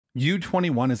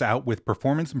U21 is out with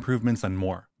performance improvements and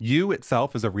more. U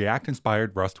itself is a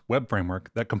React-inspired Rust web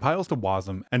framework that compiles to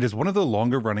WASM and is one of the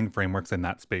longer-running frameworks in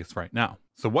that space right now.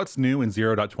 So what's new in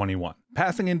 0.21?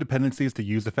 Passing in dependencies to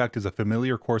useEffect is a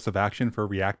familiar course of action for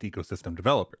React ecosystem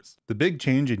developers. The big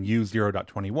change in U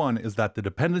 0.21 is that the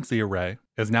dependency array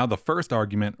is now the first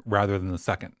argument rather than the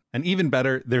second. And even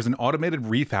better, there's an automated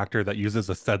refactor that uses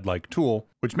a sed-like tool,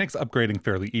 which makes upgrading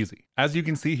fairly easy. As you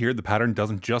can see here, the pattern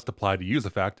doesn't just apply to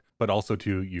useEffect, but also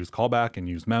to useCallback and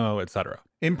useMemo, etc.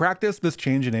 In practice, this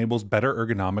change enables better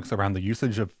ergonomics around the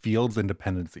usage of fields and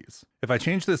dependencies. If I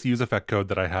change this useEffect code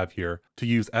that I have here to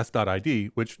use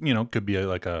s.id, which, could be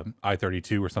like a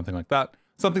i32 or something like that,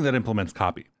 something that implements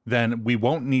copy, then we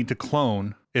won't need to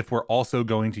clone if we're also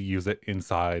going to use it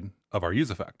inside of our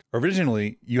useEffect.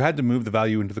 Originally, you had to move the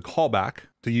value into the callback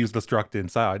to use the struct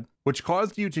inside, which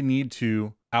caused you to need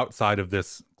to, outside of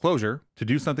this closure, to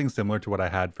do something similar to what I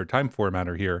had for time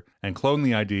formatter here and clone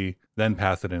the ID, then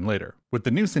pass it in later. With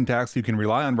the new syntax, you can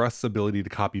rely on Rust's ability to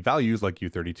copy values like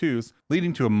U32s,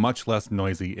 leading to a much less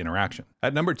noisy interaction.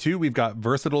 At number 2, we've got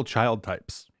versatile child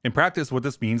types. In practice, what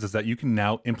this means is that you can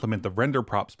now implement the render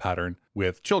props pattern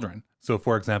with children. So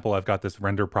for example, I've got this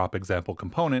render prop example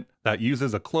component that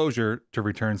uses a closure to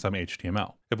return some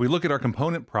HTML. If we look at our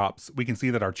component props, we can see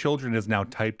that our children is now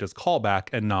typed as callback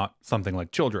and not something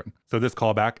like children. So this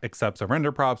callback accepts a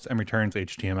render props and returns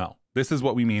HTML. This is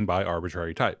what we mean by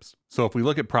arbitrary types. So if we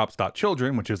look at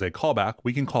props.children, which is a callback,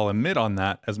 we can call emit on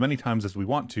that as many times as we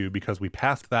want to because we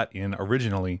passed that in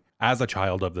originally as a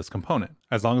child of this component.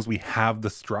 As long as we have the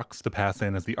structs to pass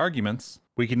in as the arguments,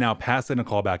 we can now pass in a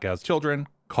callback as children,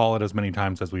 call it as many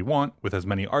times as we want, with as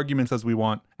many arguments as we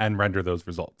want, and render those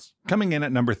results. Coming in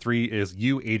at number 3 is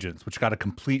UAgents, which got a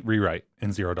complete rewrite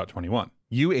in 0.21.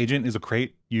 UAgent is a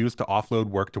crate used to offload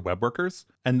work to web workers,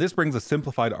 and this brings a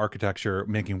simplified architecture,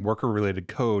 making worker-related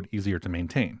code easier to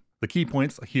maintain. The key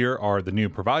points here are the new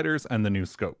providers and the new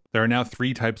scope. There are now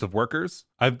 3 types of workers.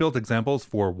 I've built examples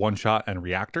for one-shot and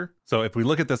reactor. So if we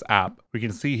look at this app, we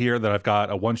can see here that I've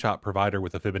got a one-shot provider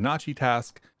with a Fibonacci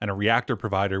task and a reactor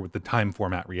provider with the time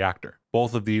format reactor.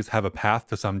 Both of these have a path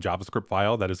to some JavaScript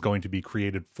file that is going to be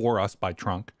created for us by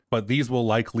trunk, but these will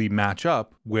likely match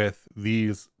up with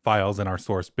these files in our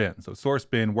source bin. So source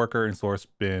bin worker and source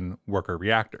bin worker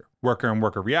reactor. Worker and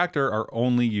worker reactor are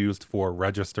only used for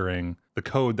registering the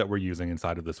code that we're using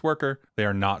inside of this worker. They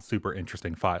are not super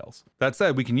interesting files. That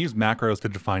said, we can use macros to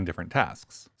define different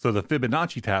tasks. So the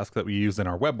Fibonacci task that we use in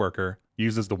our web worker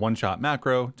uses the one-shot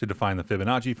macro to define the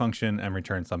Fibonacci function and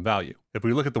return some value. If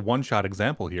we look at the one-shot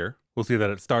example here, we'll see that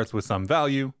it starts with some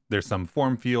value, there's some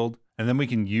form field, and then we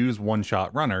can use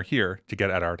one-shot runner here to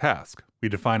get at our task. We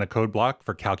define a code block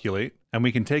for calculate, and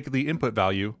we can take the input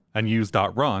value and use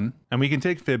 .run, and we can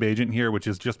take fib agent here, which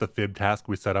is just the fib task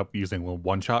we set up using a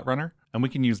one-shot runner, and we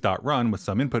can use .run with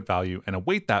some input value and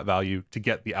await that value to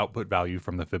get the output value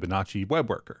from the Fibonacci web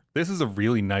worker. This is a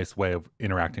really nice way of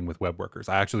interacting with web workers.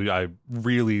 I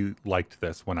really liked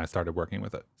this when I started working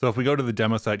with it. So if we go to the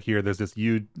demo site here, there's this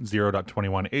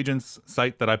U0.21 agents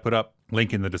site that I put up,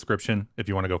 link in the description if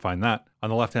you want to go find that. On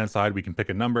the left-hand side, we can pick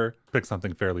a number, pick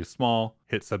something fairly small,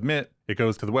 hit submit, it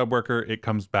goes to the web worker, it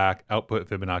comes back, output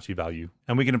Fibonacci value.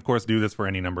 And we can of course do this for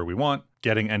any number we want,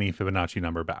 getting any Fibonacci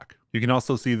number back. You can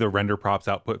also see the render props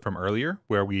output from earlier,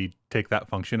 where we take that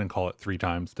function and call it 3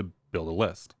 times to build a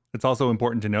list. It's also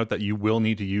important to note that you will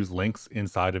need to use links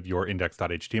inside of your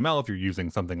index.html if you're using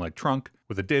something like trunk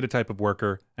with a data type of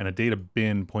worker and a data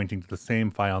bin pointing to the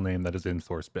same file name that is in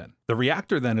source bin. The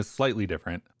reactor then is slightly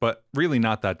different, but really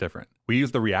not that different. We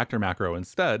use the reactor macro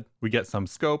instead, we get some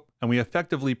scope, and we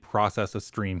effectively process a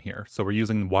stream here. So we're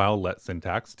using while let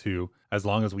syntax to, as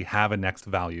long as we have a next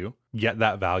value, get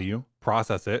that value,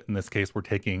 process it. In this case, we're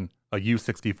taking a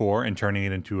U64 and turning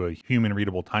it into a human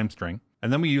readable time string.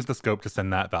 And then we use the scope to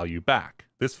send that value back.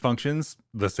 This functions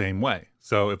the same way.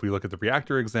 So if we look at the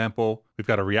reactor example, we've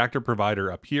got a reactor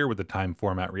provider up here with the time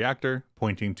format reactor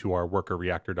pointing to our worker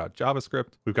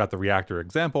reactor.javascript. We've got the reactor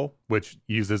example, which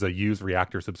uses a use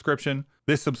reactor subscription.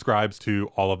 This subscribes to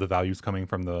all of the values coming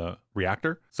from the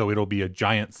reactor. So it'll be a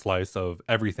giant slice of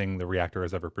everything the reactor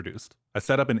has ever produced. I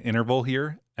set up an interval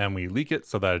here and we leak it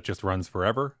so that it just runs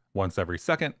forever, once every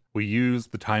second. We use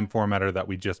the time formatter that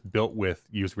we just built with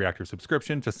use reactor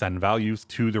subscription to send values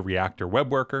to the reactor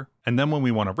web worker. And then when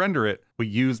we want to render it, we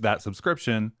use that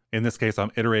subscription. In this case,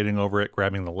 I'm iterating over it,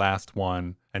 grabbing the last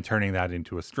one and turning that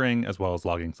into a string as well as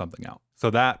logging something out. So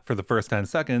that for the first 10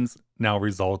 seconds now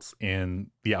results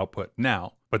in the output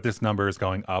now, but this number is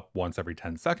going up once every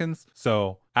 10 seconds.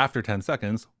 So after 10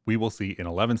 seconds, we will see in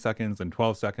 11 seconds and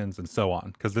 12 seconds and so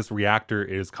on, because this reactor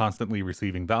is constantly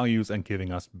receiving values and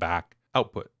giving us back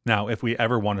output. Now, if we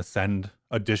ever want to send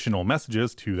additional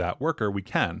messages to that worker, we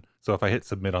can. So if I hit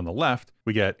submit on the left,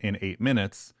 we get in 8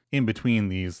 minutes in between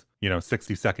these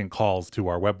 60-second calls to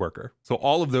our web worker. So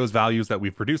all of those values that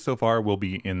we've produced so far will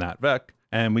be in that vec,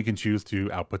 and we can choose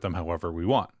to output them however we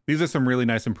want. These are some really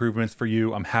nice improvements for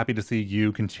you. I'm happy to see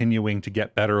you continuing to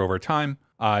get better over time.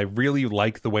 I really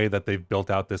like the way that they've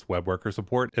built out this web worker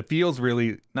support. It feels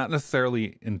really not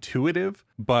necessarily intuitive,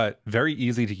 but very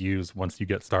easy to use once you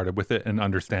get started with it and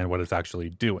understand what it's actually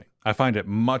doing. I find it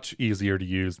much easier to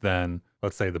use than,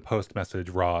 let's say, the post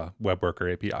message raw web worker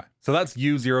API. So that's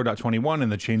U0.21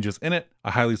 and the changes in it.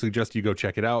 I highly suggest you go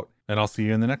check it out, and I'll see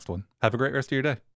you in the next one. Have a great rest of your day.